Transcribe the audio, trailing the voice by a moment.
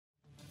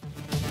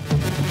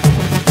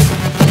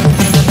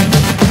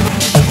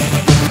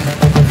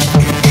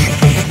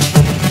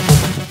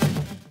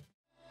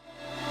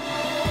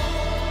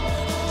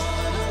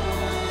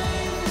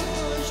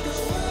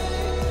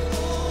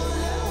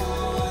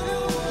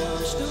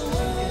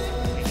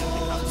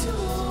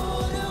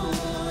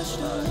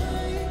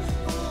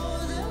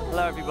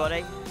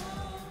everybody.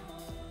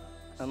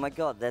 Oh my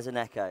God, there's an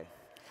echo.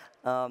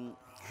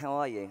 How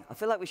are you? I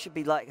feel like we should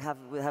be like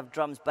have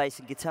drums, bass,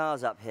 and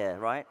guitars up here,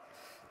 right?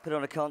 Put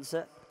on a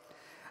concert.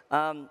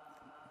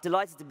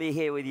 Delighted to be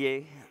here with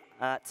you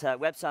at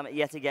Web Summit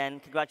yet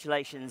again.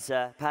 Congratulations,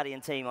 Paddy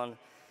and team, on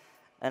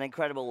an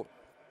incredible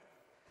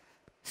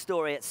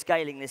story at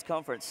scaling this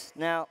conference.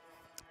 Now,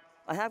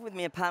 I have with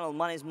me a panel.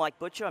 My name is Mike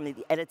Butcher. I'm the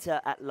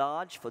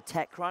editor-at-large for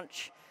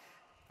TechCrunch,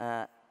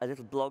 a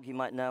little blog you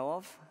might know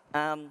of.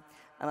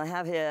 And I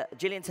have here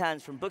Gillian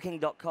from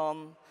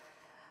Booking.com,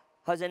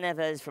 José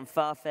Neves from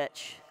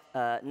Farfetch,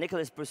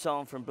 Nicolas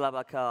Brusson from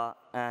BlaBlaCar,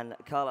 and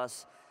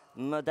Carlos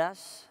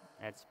Moedas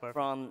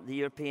from the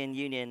European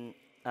Union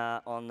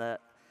on the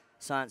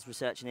Science,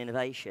 Research, and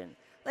Innovation.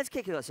 Let's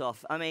kick us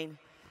off. I mean,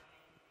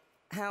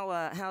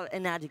 how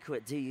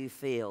inadequate do you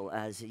feel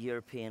as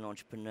European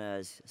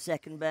entrepreneurs?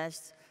 Second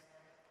best?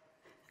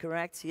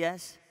 Correct?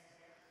 Yes?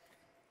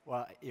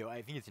 Well,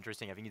 I think it's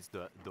interesting. I think it's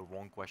the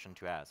wrong question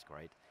to ask,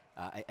 right?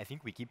 I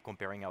think we keep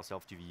comparing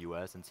ourselves to the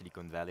US and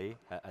Silicon Valley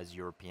as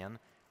European,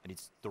 and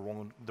it's the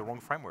wrong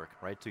framework,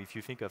 right? So if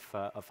you think of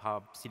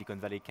how Silicon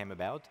Valley came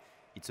about,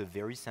 it's a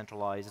very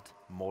centralized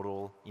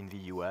model in the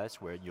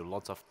US where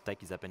lots of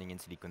tech is happening in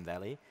Silicon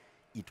Valley.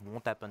 It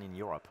won't happen in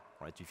Europe,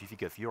 right? If you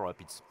think of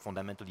Europe, it's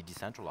fundamentally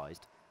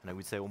decentralized. And I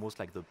would say almost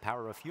like the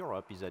power of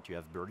Europe is that you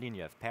have Berlin,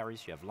 you have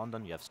Paris, you have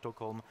London, you have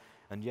Stockholm,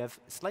 and you have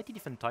slightly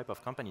different type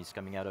of companies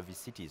coming out of these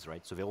cities,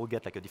 right? So they all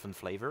get like a different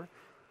flavor.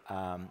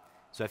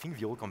 So I think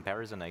the old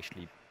comparison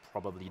actually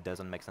probably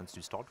doesn't make sense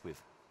to start with.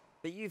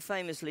 But you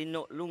famously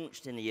not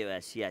launched in the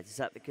US yet. Is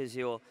that because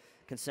you're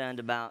concerned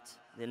about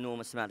the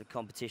enormous amount of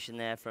competition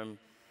there from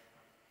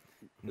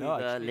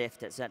Uber,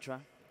 Lyft, etc.?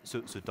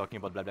 So talking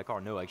about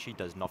BlaBlaCar, no, actually it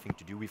has nothing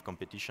to do with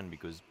competition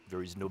because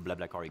there is no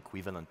BlaBlaCar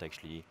equivalent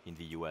actually in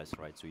the US,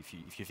 right? So if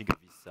you think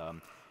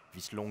of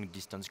this long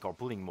distance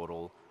carpooling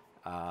model,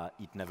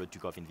 it never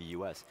took off in the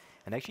US.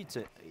 And actually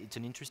it's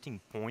an interesting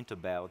point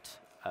about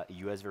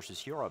US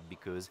versus Europe,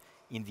 because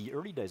in the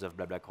early days of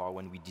BlaBlaCar,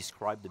 when we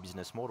described the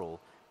business model,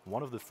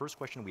 one of the first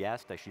questions we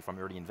asked actually from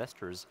early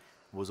investors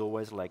was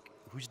always like,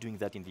 who's doing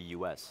that in the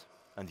US?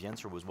 And the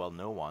answer was, well,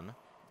 no one.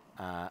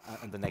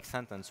 And the next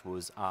sentence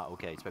was,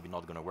 okay, it's probably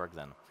not going to work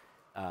then.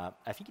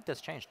 I think it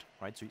has changed,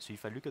 right? So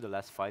if I look at the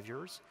last 5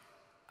 years,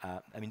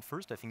 I mean,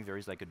 first, I think there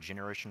is like a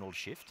generational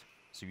shift.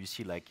 So you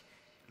see like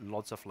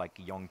lots of like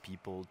young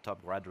people,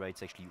 top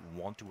graduates actually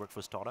want to work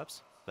for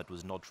startups. That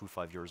was not true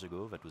 5 years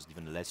ago. That was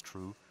even less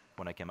true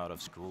when I came out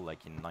of school,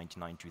 like in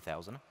 99,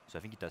 2000. So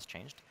I think it has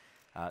changed.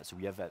 So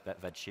we have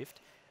that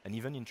shift. And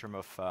even in terms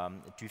of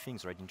two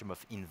things, right? In terms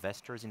of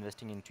investors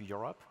investing into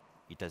Europe,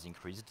 it has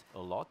increased a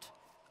lot.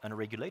 And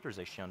regulators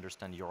actually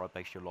understand Europe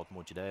actually a lot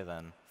more today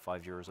than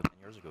 5 years or 10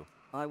 years ago.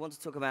 I want to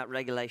talk about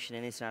regulation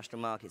in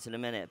international markets in a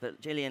minute,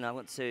 but Gillian, I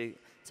want to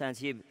turn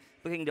to you.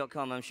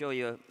 Booking.com, I'm sure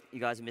you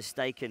guys are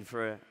mistaken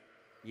for a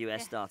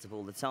US startup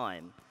all the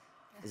time.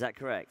 Is that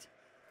correct?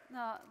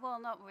 No, well,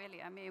 not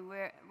really. I mean,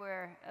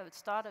 we're a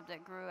startup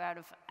that grew out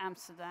of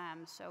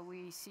Amsterdam, so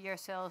we see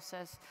ourselves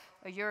as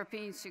a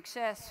European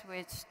success,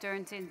 which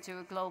turned into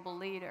a global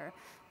leader.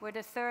 We're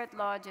the third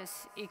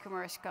largest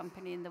e-commerce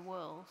company in the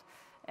world.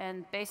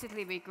 And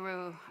basically, we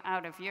grew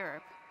out of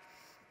Europe.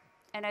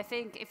 And I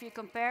think if you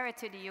compare it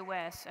to the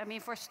US, I mean,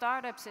 for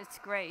startups, it's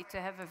great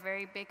to have a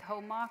very big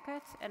home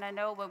market. And I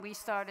know when we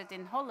started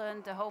in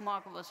Holland, the home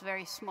market was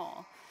very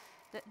small.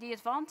 The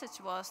advantage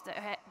was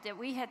that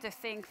we had to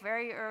think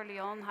very early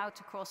on how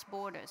to cross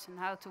borders and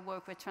how to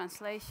work with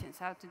translations,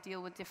 how to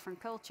deal with different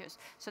cultures.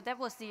 So that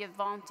was the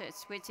advantage,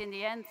 which in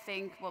the end,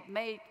 what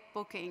made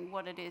Booking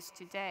what it is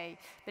today.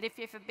 But if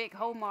you have a big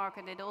home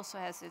market, it also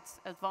has its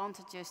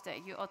advantages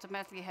that you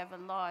automatically have a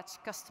large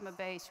customer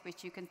base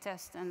which you can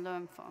test and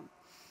learn from.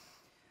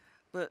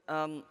 But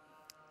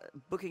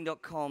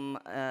Booking.com,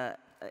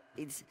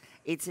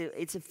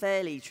 it's a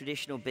fairly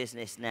traditional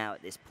business now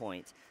at this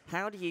point.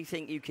 How do you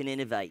think you can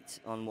innovate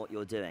on what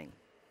you're doing?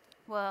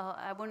 Well,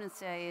 I wouldn't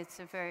say it's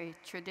a very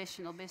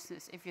traditional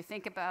business. If you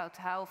think about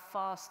how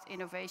fast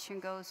innovation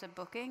goes at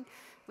Booking,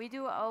 we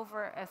do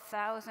over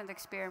 1,000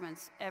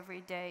 experiments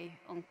every day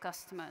on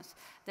customers.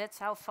 That's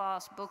how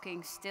fast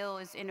Booking still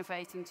is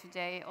innovating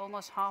today.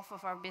 Almost half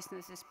of our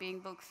business is being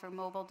booked through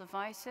mobile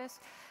devices.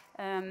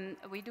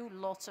 We do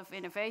lots of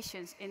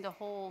innovations in the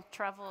whole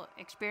travel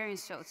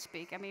experience, so to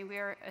speak. I mean,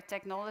 we're a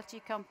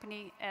technology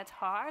company at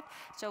heart,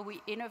 so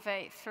we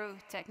innovate through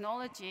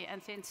technology,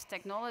 and since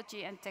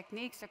technology and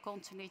techniques are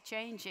constantly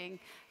changing,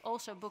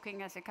 also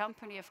Booking as a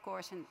company, of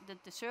course, and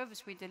the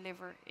service we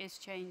deliver is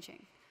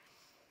changing.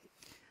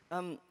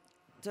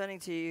 Turning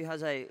to you,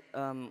 José,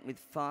 with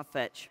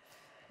Farfetch,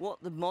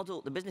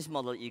 the business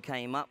model that you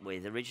came up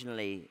with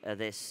originally,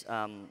 this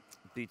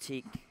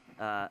boutique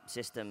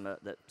system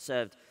that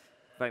served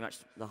very much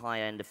the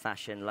high end of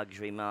fashion,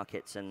 luxury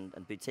markets and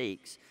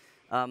boutiques.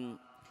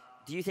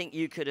 Do you think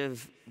you could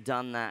have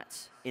done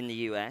that in the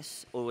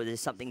US, or was there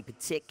something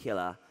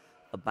particular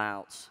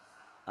about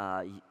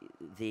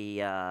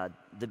the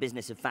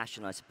business of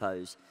fashion, I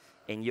suppose,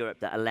 in Europe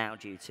that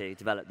allowed you to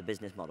develop the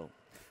business model?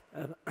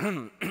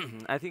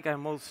 I think I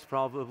most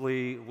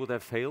probably would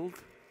have failed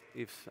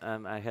if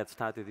I had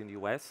started in the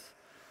US.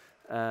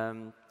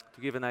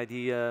 To give an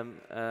idea,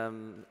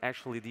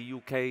 actually the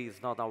UK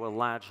is not our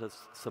largest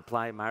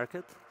supply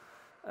market.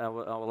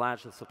 Our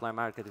largest supply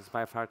market is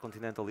by far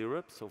continental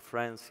Europe, so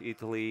France,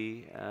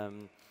 Italy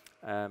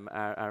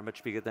are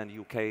much bigger than the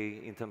UK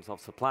in terms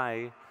of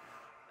supply.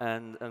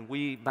 And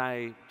we,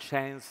 by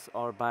chance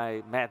or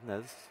by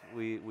madness,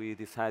 we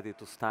decided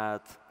to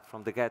start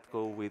from the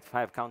get-go with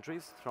 5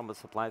 countries from the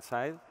supply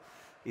side,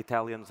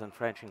 Italians and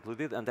French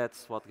included, and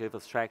that's what gave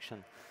us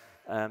traction.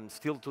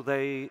 Still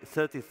today,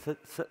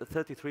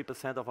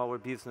 33% of our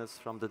business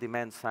from the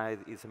demand side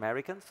is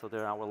American, so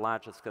they're our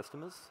largest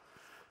customers.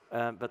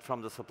 But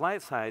from the supply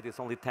side, it's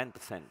only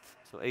 10%.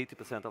 So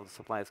 80% of the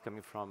supply is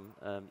coming from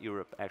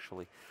Europe,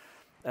 actually.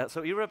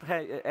 So Europe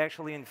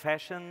actually in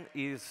fashion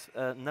is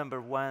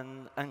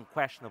 #1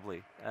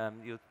 unquestionably.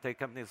 You take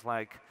companies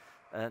like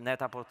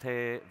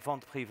Net-a-Porter,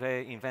 Vente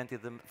Privée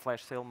invented the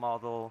flash sale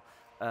model,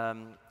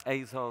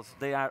 ASOS,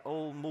 they are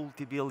all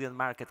multi-billion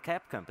market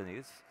cap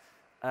companies.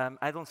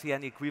 I don't see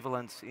any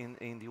equivalents in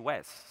the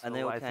US. And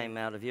they all came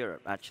out of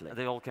Europe, actually.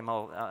 They all came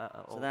out,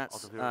 so that's,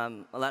 out of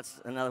Europe. well, that's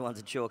another one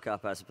to chalk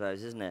up, I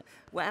suppose, isn't it?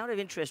 Well, out of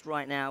interest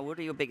right now, what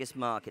are your biggest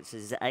markets?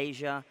 Is it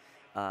Asia,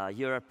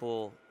 Europe,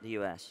 or the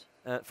US?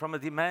 From a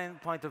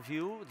demand point of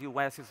view, the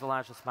US is the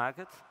largest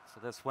market,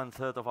 so that's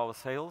 1/3 of our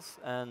sales,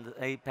 and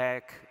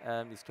APAC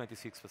is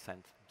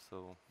 26%,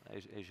 so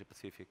Asia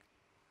Pacific.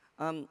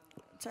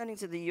 Turning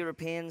to the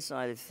European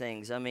side of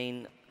things, I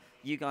mean,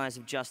 you guys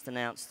have just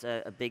announced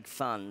a big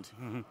fund.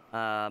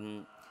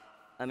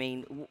 I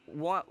mean,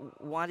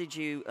 why did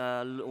you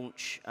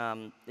launch?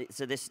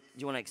 So this, do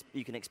you want to?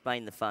 You can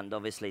explain the fund,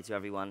 obviously, to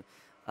everyone.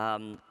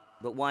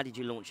 But why did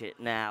you launch it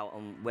now,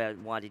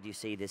 and why did you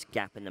see this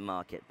gap in the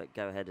market? But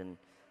go ahead and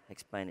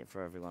explain it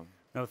for everyone.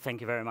 No, thank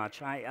you very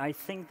much. I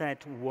think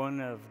that one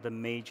of the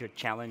major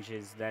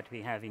challenges that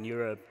we have in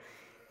Europe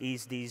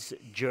is this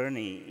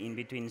journey in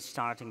between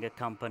starting a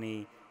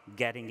company,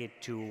 getting it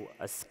to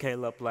a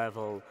scale-up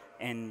level,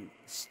 and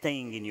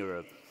staying in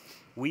Europe.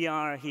 We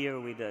are here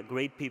with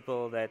great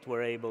people that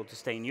were able to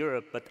stay in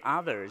Europe, but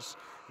others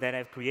that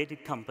have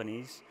created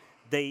companies,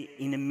 they,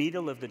 in the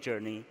middle of the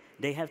journey,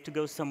 they have to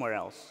go somewhere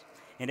else.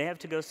 And they have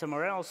to go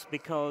somewhere else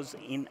because,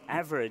 in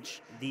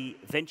average, the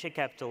venture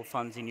capital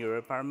funds in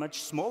Europe are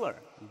much smaller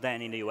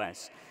than in the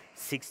US.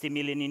 60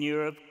 million in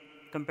Europe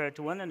compared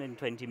to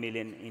 120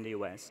 million in the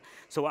US.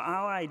 So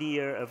our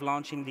idea of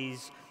launching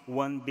these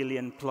 1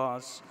 billion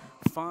plus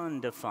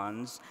fund of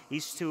funds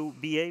is to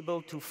be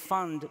able to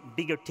fund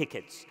bigger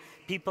tickets.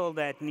 People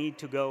that need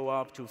to go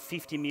up to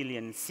 50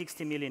 million,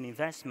 60 million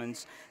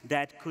investments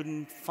that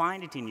couldn't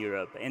find it in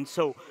Europe. And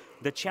so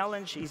the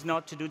challenge is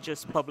not to do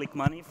just public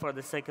money for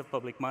the sake of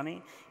public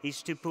money,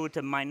 is to put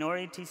a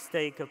minority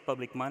stake of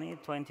public money,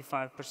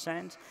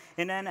 25%,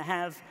 and then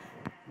have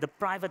the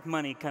private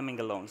money coming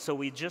along. So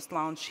we just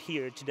launched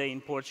here today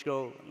in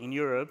Portugal, in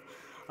Europe.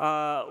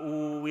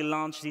 We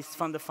launched this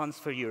fund of funds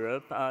for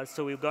Europe.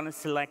 So we're going to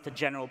select a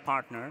general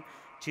partner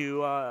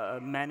to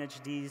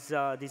manage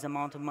this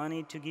amount of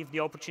money, to give the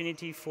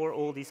opportunity for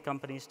all these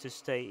companies to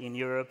stay in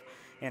Europe.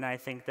 And I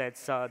think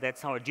that's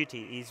our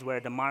duty, is where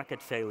the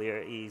market failure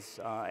is,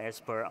 as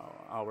per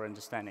our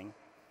understanding.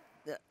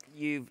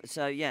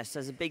 So yes,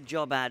 there's a big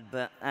job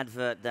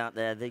advert out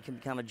there. They can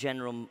become a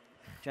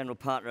general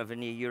partner of a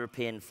new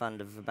European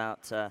fund of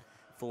about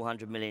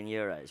 400 million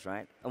euros,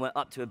 right? And we're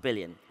up to 1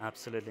 billion.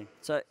 Absolutely.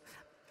 So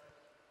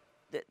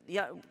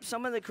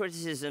some of the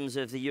criticisms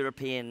of the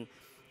European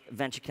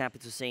venture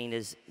capital scene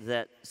is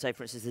that, say,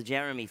 for instance, the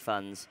Jeremy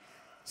funds,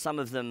 some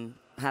of them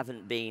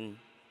haven't been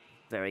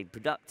very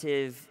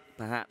productive,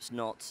 perhaps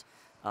not,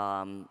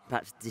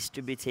 perhaps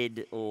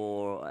distributed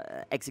or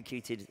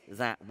executed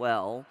that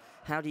well.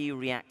 How do you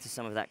react to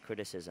some of that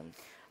criticism?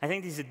 I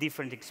think this is a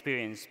different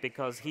experience,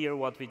 because here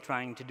what we're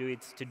trying to do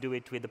is to do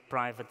it with the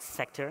private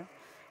sector,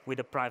 with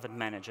a private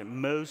manager.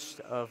 Most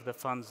of the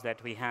funds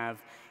that we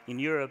have in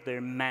Europe, they're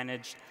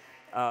managed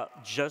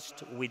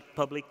just with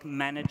public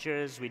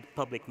managers, with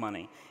public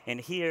money. And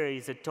here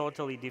is a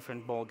totally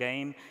different ball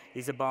game.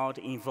 It's about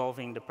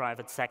involving the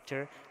private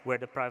sector, where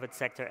the private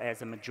sector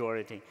has a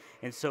majority.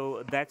 And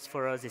so that's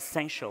for us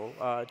essential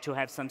to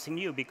have something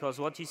new, because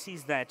what you see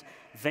is that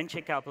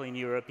venture capital in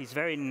Europe is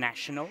very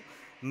national.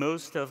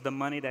 Most of the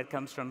money that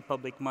comes from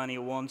public money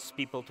wants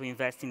people to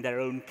invest in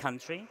their own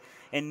country,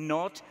 and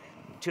not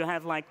to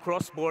have like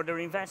cross-border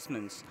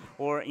investments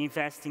or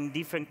invest in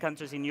different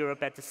countries in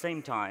Europe at the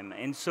same time.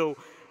 And so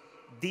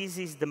this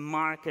is the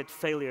market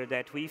failure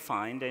that we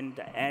find, and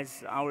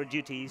as our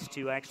duty is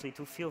to actually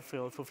to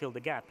fulfill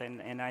the gap.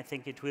 And I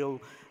think it will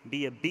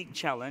be a big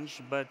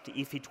challenge, but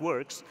if it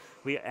works,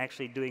 we're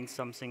actually doing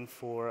something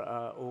for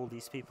all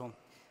these people.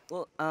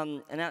 Well,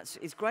 and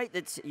it's great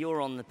that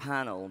you're on the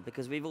panel,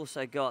 because we've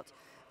also got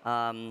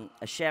a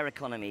share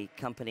economy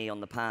company on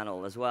the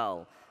panel as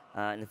well,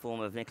 in the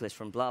form of Nicolas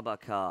from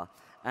BlaBlaCar.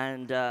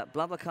 And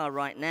BlaBlaCar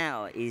right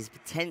now is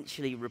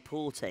potentially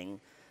reporting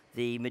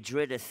the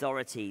Madrid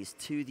authorities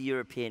to the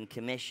European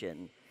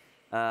Commission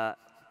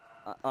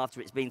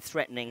after it's been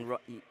threatening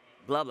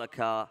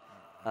BlaBlaCar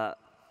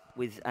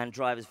and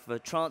drivers for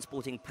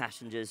transporting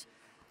passengers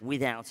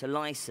without a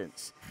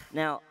license.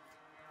 Now,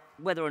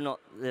 whether or not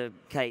the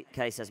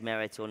case has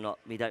merit or not,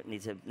 we don't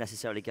need to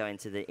necessarily go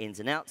into the ins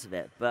and outs of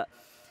it, but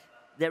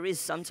there is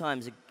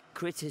sometimes a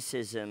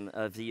criticism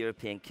of the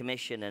European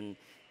Commission and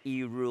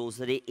EU rules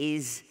that it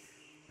is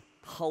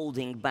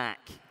holding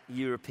back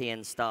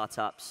European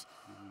startups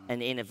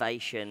and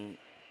innovation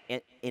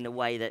in a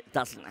way that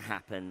doesn't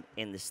happen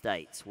in the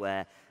States,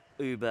 where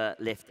Uber,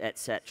 Lyft,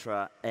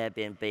 etc.,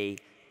 Airbnb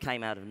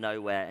came out of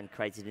nowhere and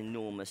created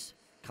enormous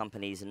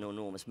companies and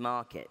enormous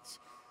markets.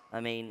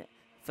 I mean,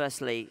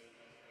 firstly,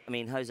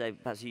 Jose,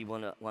 perhaps you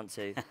want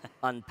to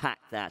unpack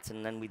that,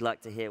 and then we'd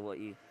like to hear what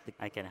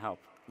I can help.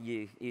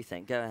 You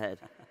think. Go ahead.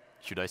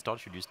 Should I start?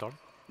 Should you start?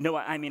 No,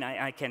 I mean,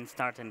 I can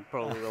start and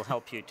probably will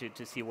help you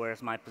to see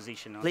where's my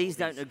position on Please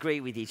this. don't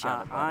agree with each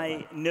other.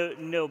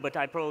 No, but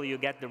you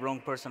get the wrong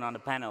person on the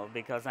panel,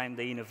 because I'm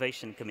the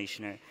innovation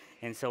commissioner,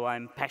 and so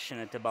I'm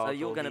passionate about So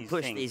you're going to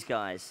push these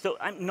guys. So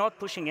I'm not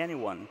pushing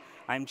anyone.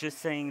 I'm just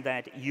saying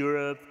that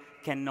Europe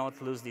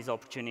cannot lose this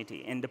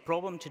opportunity. And the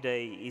problem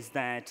today is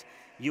that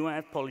you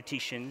have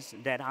politicians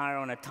that are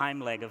on a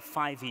time lag of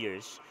 5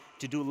 years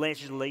to do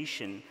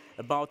legislation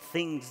about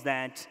things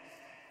that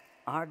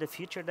are the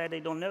future that they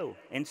don't know.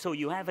 And so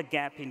you have a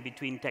gap in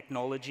between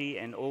technology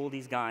and all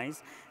these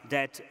guys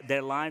that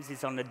their lives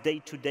is on a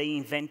day-to-day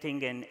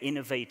inventing and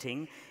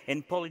innovating,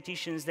 and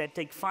politicians that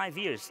take 5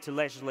 years to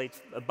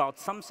legislate about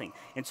something.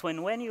 And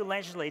so when you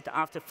legislate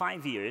after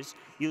 5 years,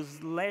 you're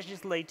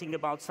legislating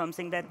about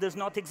something that does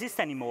not exist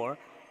anymore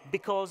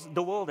because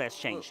the world has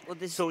changed.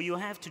 So you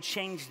have to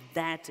change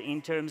that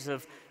in terms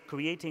of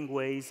creating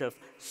ways of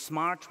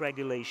smart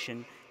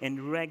regulation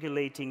and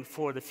regulating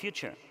for the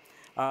future.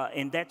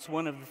 And that's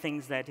one of the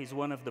things that is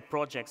one of the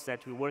projects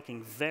that we're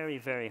working very,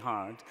 very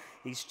hard,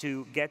 is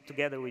to get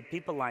together with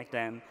people like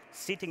them,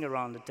 sitting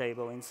around the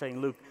table and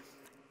saying, look,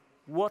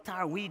 what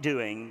are we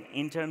doing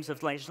in terms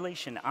of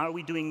legislation? Are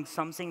we doing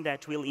something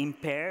that will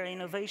impair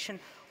innovation,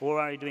 or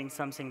are we doing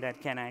something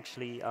that can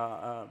actually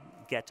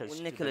get us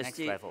to the next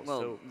level?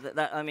 Well,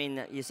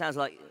 it sounds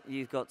like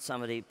you've got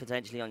somebody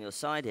potentially on your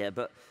side here,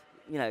 but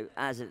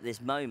as at this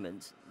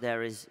moment,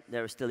 there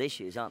are still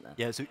issues, aren't there?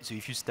 Yeah. So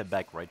if you step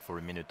back, right, for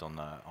a minute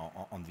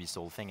on this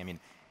whole thing, I mean,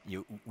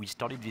 we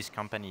started this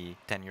company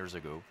 10 years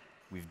ago.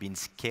 We've been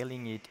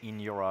scaling it in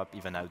Europe,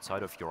 even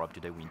outside of Europe.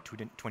 Today, we're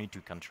in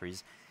 22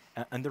 countries.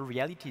 And the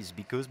reality is,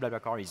 because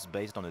BlaBlaCar is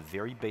based on a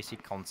very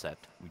basic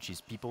concept, which is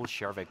people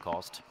share their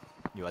cost,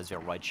 as their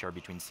ride share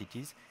between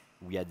cities.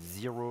 We had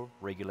zero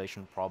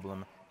regulation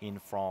problem in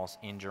France,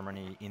 in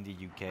Germany, in the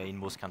UK, in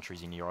most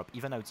countries in Europe,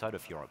 even outside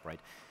of Europe, right?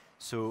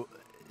 So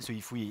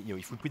if we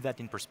put that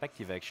in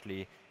perspective,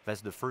 actually,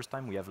 that's the first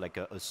time we have like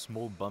a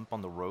small bump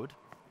on the road.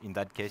 In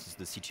that case, it's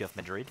the city of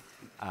Madrid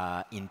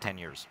in 10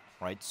 years,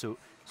 right? So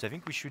I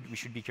think we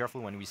should be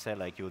careful when we say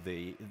like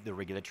the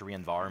regulatory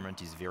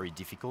environment is very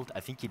difficult.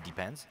 I think it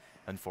depends.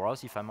 And for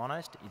us, if I'm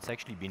honest, it's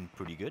actually been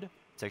pretty good.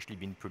 It's actually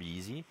been pretty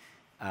easy.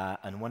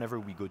 And whenever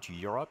we go to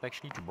Europe,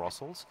 actually to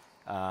Brussels,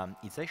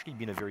 it's actually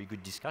been a very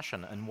good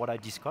discussion. And what I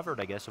discovered,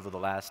 I guess, over the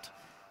last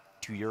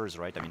 2 years,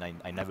 right? I mean,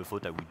 I never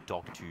thought I would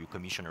talk to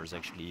commissioners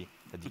actually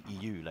at the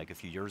EU like a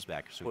few years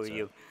back. So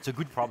it's a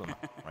good problem,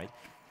 right?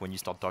 When you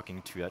start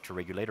talking to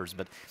regulators.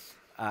 But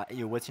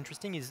what's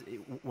interesting is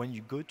when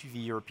you go to the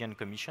European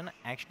Commission,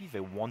 actually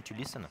they want to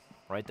listen,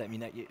 right? I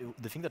mean,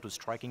 the thing that was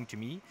striking to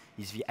me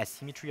is the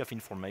asymmetry of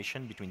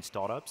information between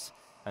startups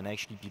and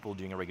actually people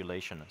doing a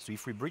regulation. So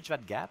if we bridge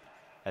that gap,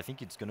 I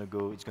think it's going to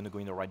go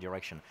in the right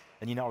direction.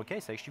 And in our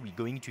case, actually, we're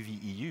going to the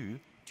EU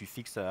to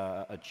fix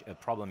a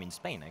problem in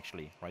Spain,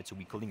 actually, right? So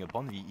we're calling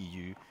upon the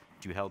EU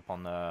to help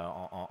on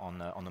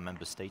a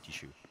member state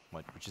issue,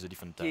 right? Which is a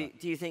different. Do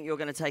you think you're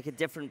going to take a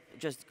different?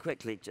 Just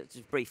quickly,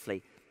 just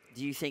briefly,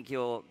 do you think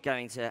you're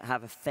going to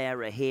have a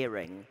fairer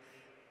hearing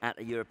at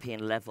a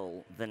European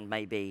level than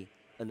maybe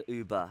an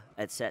Uber,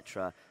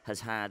 etc., has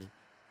had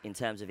in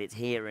terms of its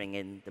hearing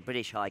in the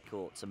British High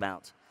Courts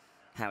about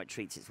how it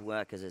treats its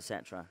workers,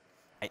 etc.?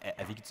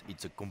 I think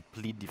it's a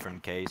complete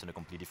different case and a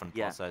complete different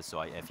process. So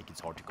I think it's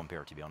hard to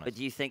compare, to be honest. But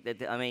do you think that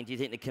do you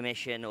think the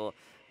Commission or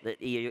the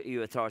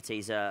EU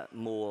authorities are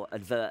more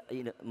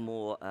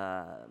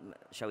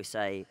shall we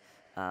say,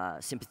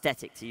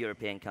 sympathetic to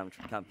European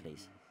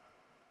companies?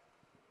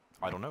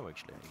 I don't know,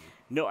 actually.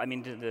 No, I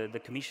mean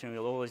the Commission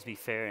will always be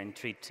fair and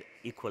treat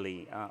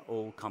equally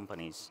all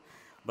companies.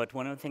 But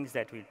one of the things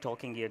that we're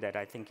talking here that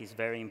I think is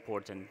very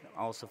important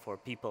also for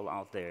people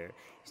out there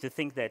is to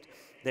think that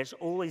there's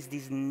always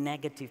this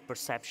negative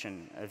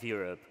perception of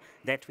Europe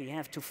that we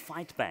have to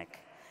fight back.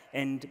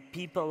 And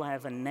people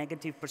have a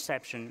negative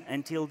perception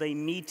until they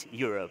meet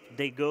Europe.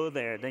 They go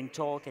there, they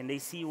talk, and they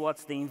see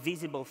what's the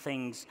invisible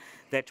things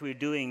that we're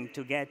doing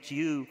to get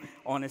you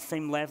on the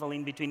same level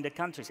in between the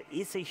countries.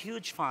 It's a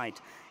huge fight.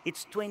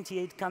 It's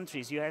 28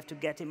 countries. You have to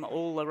get them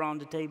all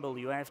around the table.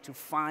 You have to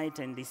fight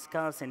and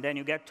discuss, and then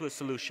you get to a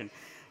solution.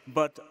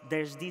 But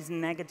there's this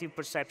negative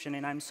perception,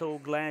 and I'm so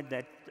glad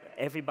that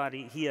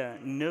everybody here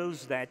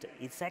knows that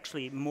it's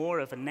actually more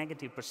of a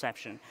negative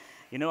perception.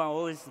 You know, I'm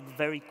always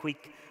very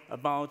quick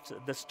about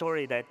the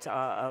story that,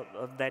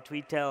 that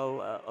we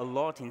tell a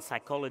lot in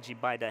psychology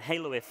by the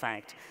halo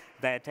effect,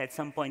 that at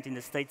some point in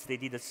the States they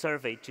did a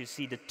survey to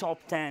see the top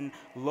 10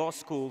 law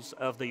schools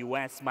of the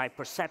US by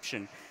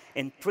perception,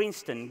 and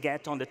Princeton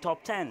get on the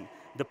top 10.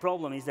 The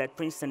problem is that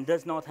Princeton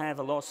does not have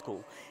a law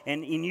school.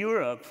 And in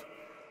Europe,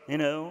 you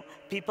know,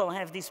 people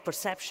have this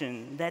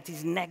perception that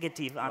is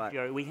negative a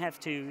priori. We have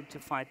to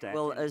fight that.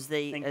 Well, as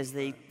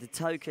the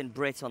token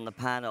Brit on the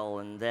panel,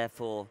 and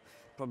therefore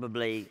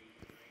probably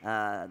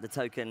the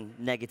token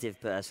negative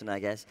person, I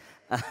guess,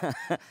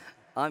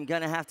 I'm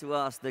going to have to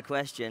ask the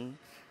question,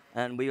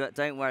 and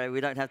don't worry,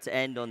 we don't have to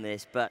end on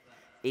this, but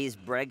is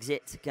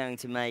Brexit going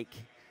to make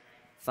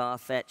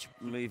Farfetch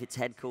move its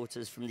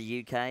headquarters from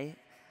the UK?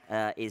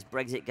 Is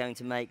Brexit going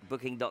to make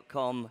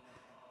Booking.com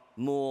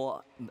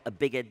a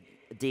bigger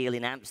deal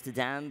in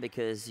Amsterdam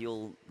because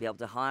you'll be able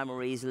to hire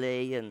more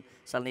easily and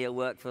suddenly your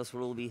workforce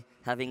will all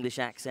have English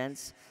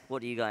accents?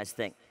 What do you guys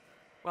think?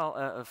 Well,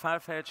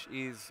 Farfetch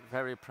is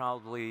very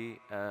proudly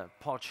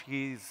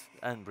Portuguese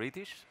and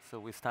British, so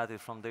we started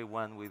from day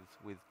one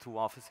with 2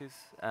 offices.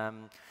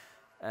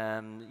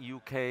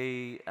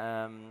 UK,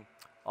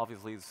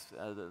 obviously,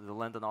 the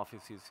London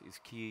office is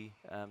key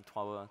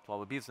to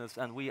our business,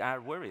 and we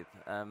are worried.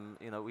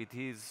 You know,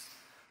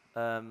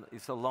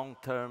 it's a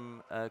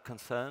long-term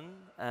concern,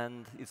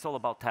 and it's all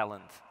about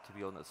talent, to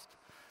be honest.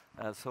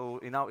 So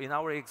in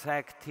our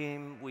exec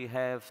team, we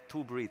have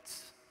 2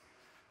 Brits.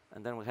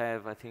 And then we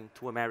have, I think,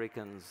 2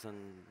 Americans, and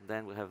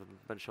then we have a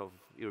bunch of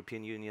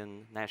European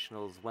Union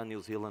nationals, 1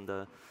 New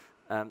Zealander.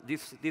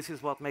 This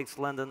is what makes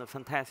London a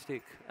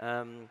fantastic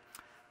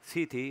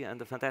city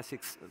and a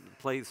fantastic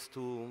place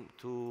to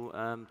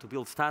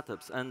build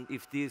startups. And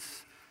if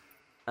this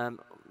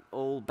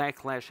all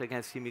backlash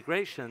against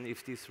immigration,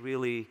 if this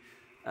really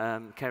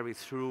carries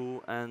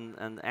through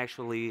and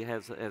actually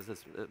has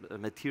a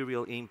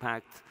material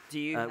impact,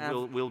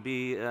 will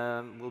be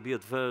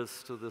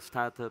adverse to the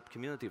startup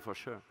community for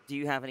sure. Do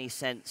you have any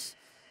sense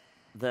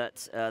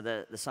that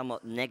the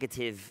somewhat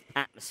negative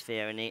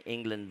atmosphere in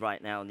England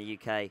right now in the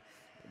UK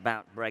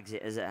about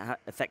Brexit is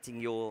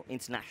affecting your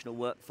international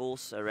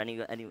workforce, or any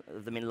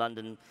of them in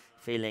London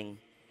feeling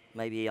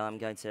maybe I'm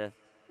going to?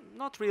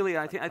 Not really.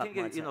 I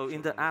think you know,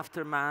 in the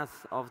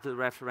aftermath of the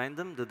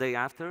referendum, the day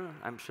after,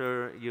 I'm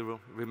sure you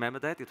remember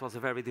that. It was a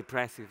very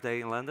depressive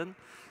day in London.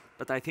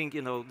 But I think,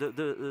 you know,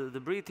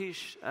 the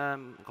British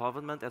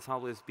government has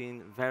always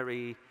been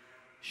very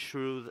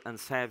shrewd and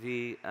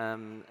savvy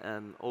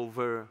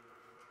over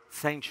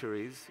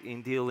centuries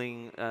in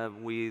dealing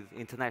with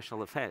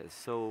international affairs.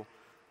 So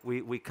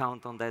we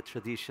count on that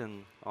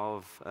tradition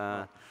of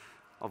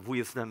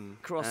wisdom,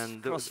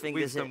 and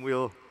wisdom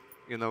will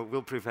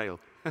prevail.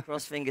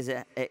 Cross fingers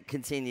it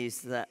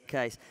continues to that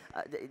case.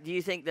 Do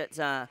you think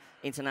that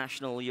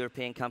international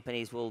European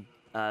companies will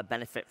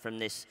benefit from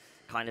this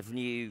kind of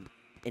new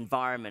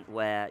environment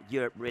where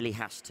Europe really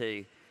has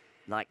to,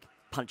 like,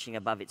 punching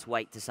above its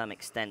weight to some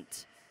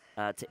extent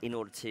in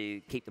order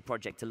to keep the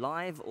project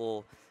alive?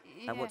 Or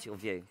what's your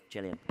view,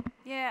 Gillian?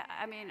 Yeah,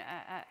 I mean,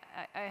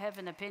 I have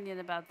an opinion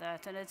about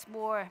that, and it's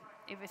more,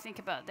 if we think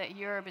about that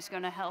Europe is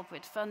going to help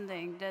with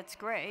funding, that's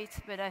great,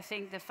 but I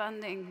think the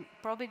funding,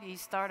 probably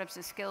these startups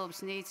and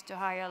scale-ups needs to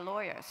hire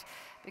lawyers,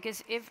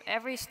 because if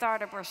every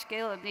startup or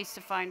scale-up needs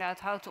to find out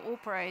how to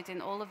operate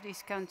in all of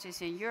these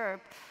countries in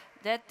Europe,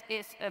 that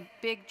is a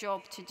big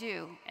job to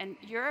do, and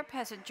Europe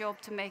has a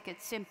job to make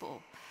it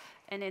simple.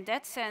 And in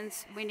that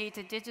sense, we need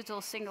a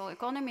digital single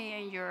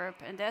economy in Europe,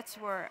 and that's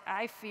where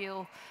I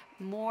feel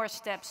more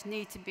steps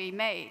need to be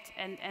made.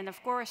 And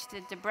of course,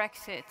 the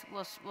Brexit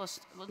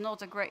was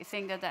not a great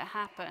thing that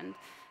happened.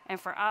 And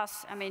for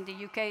us, I mean,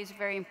 the UK is a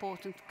very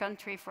important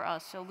country for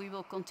us, so we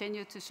will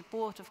continue to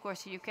support, of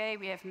course, the UK.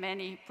 We have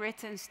many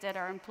Britons that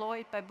are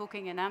employed by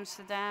Booking in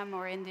Amsterdam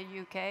or in the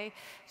UK,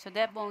 so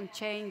that won't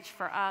change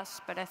for us.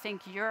 But I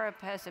think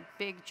Europe has a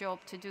big job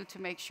to do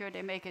to make sure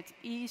they make it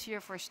easier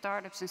for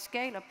startups and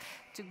scale-up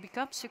to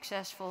become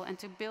successful and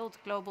to build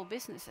global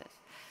businesses.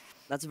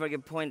 That's a very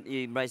good point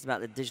you raised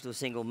about the digital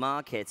single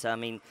market. I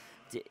mean,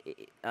 do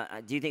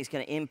you think it's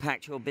going to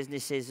impact your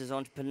businesses as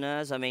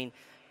entrepreneurs? I mean,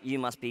 you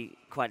must be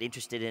quite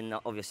interested in,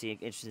 obviously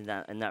interested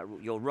in that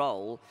your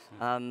role.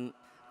 You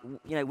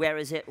know, where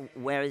is it?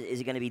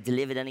 Is it going to be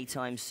delivered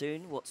anytime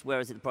soon?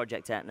 Where is the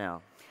project at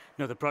now?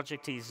 No, the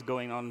project is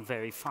going on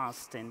very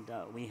fast, and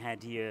we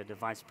had here the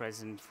vice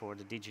president for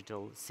the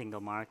digital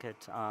single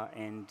market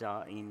in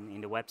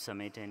the Web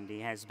Summit, and he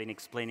has been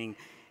explaining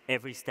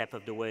every step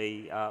of the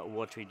way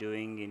what we're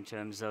doing in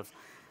terms of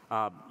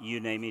you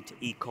name it,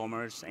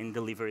 e-commerce and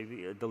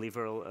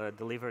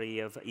delivery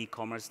of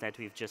e-commerce, that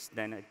we've just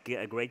done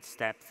a great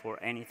step for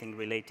anything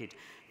related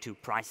to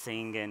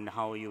pricing and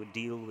how you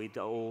deal with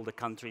all the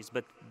countries.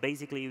 But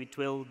basically, it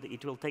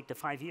will take the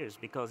 5 years,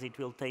 because it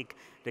will take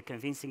the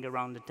convincing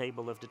around the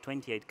table of the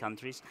 28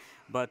 countries.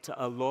 But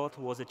a lot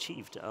was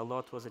achieved. A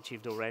lot was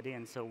achieved already,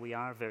 and so we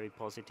are very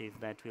positive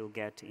that we'll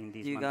get in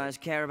these. Do you guys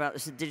care about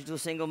this digital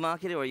single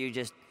market, or are you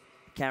just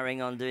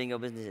carrying on doing your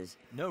businesses?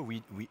 No,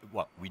 we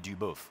do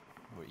both.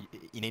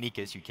 In any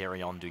case, you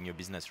carry on doing your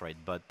business, right?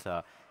 But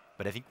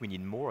I think we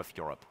need more of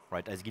Europe,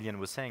 right? As Gillian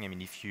was saying, I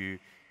mean, if you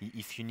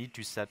need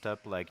to set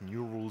up like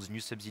new rules,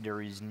 new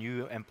subsidiaries,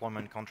 new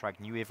employment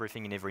contract, new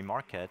everything in every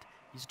market,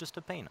 it's just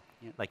a pain.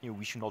 Yeah. Like,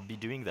 we should not be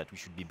doing that. We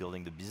should be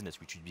building the business.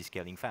 We should be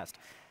scaling fast.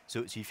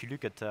 So if you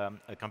look at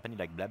a company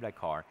like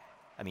BlaBlaCar,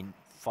 I mean,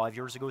 5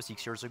 years ago,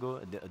 6 years ago,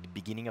 at the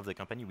beginning of the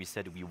company, we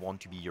said we want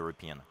to be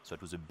European. So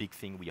it was a big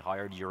thing. We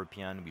hired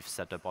European. We've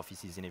set up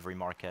offices in every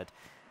market.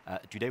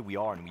 Today we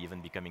are, and we're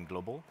even becoming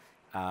global.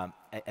 I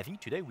think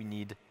today we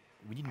need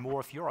more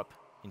of Europe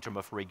in terms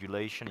of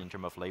regulation, in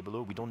terms of labor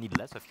law. We don't need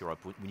less of Europe.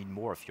 We need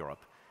more of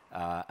Europe.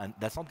 And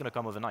that's not going to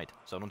come overnight.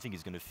 So I don't think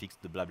it's going to fix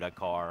the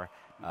BlaBlaCar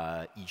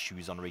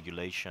issues on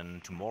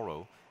regulation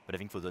tomorrow. But I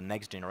think for the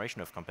next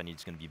generation of companies,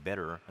 it's going to be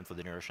better. And for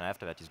the generation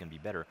after that, it's going to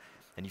be better.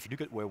 And if you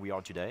look at where we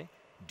are today,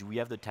 do we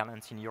have the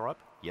talents in Europe?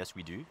 Yes,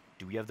 we do.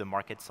 Do we have the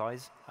market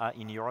size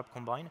in Europe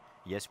combined?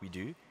 Yes, we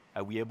do.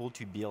 Are we able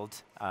to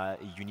build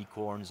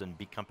unicorns and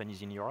big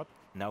companies in Europe?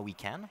 Now we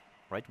can.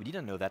 Right? We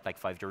didn't know that like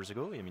 5 years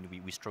ago. I mean,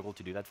 we struggled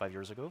to do that 5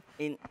 years ago.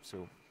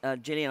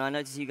 Gillian, I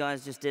noticed you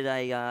guys just did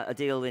a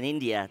deal in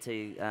India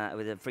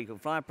with a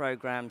frequent flyer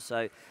program.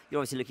 So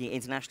you're obviously looking at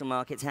international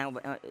markets. How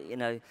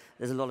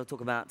there's a lot of talk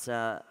about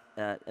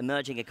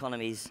emerging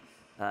economies,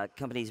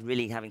 companies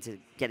really having to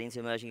get into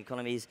emerging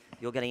economies.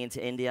 You're getting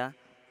into India.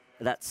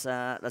 That's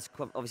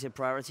obviously a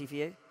priority for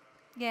you.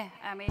 Yeah,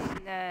 I mean,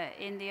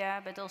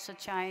 India, but also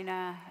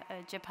China,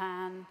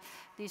 Japan,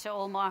 these are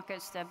all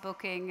markets that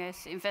Booking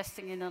is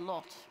investing in a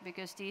lot,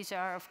 because these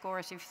are, of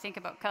course, if you think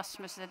about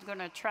customers that are going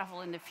to travel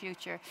in the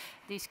future,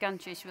 these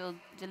countries will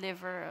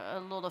deliver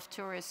a lot of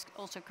tourists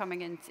also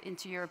coming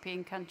into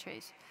European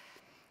countries.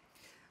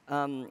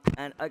 And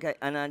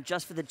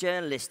just for the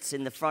journalists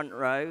in the front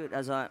row,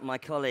 as my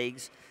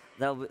colleagues,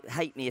 they'll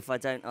hate me if I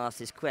don't ask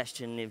this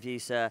question of you,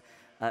 sir.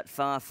 At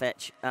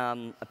Farfetch,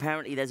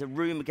 apparently there's a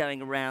rumor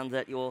going around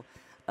that you're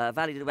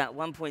valued at about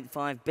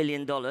 $1.5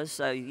 billion,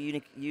 so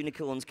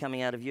unicorns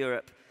coming out of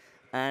Europe,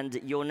 and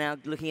you're now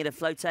looking at a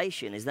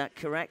flotation. Is that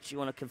correct? You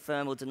want to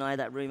confirm or deny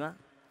that rumor?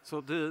 So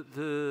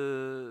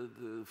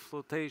the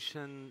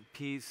flotation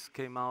piece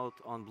came out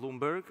on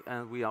Bloomberg,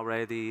 and we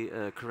already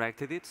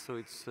corrected it. So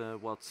it's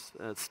what's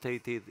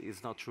stated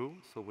is not true.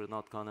 So we're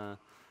not going to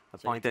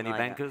appoint any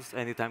bankers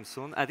anytime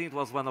soon. I think it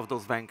was one of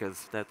those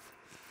bankers that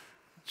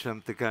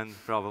jumped the gun,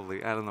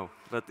 probably. I don't know.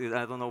 But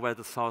I don't know where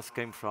the source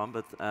came from.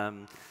 But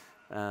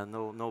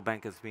no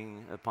bankers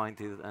being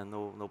appointed, and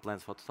no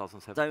plans for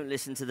 2007. Don't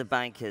listen to the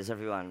bankers,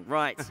 everyone.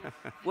 Right.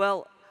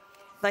 Well,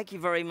 thank you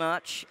very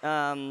much.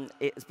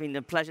 It's been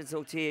a pleasure to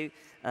talk to you.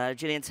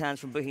 Gillian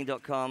Tans from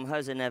Booking.com,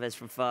 José Neves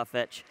from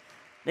Farfetch,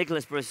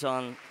 Nicolas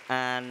Brusson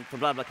and from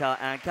BlaBlaCar,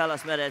 and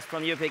Carlos Moedas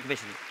from the European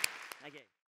Commission. Thank you.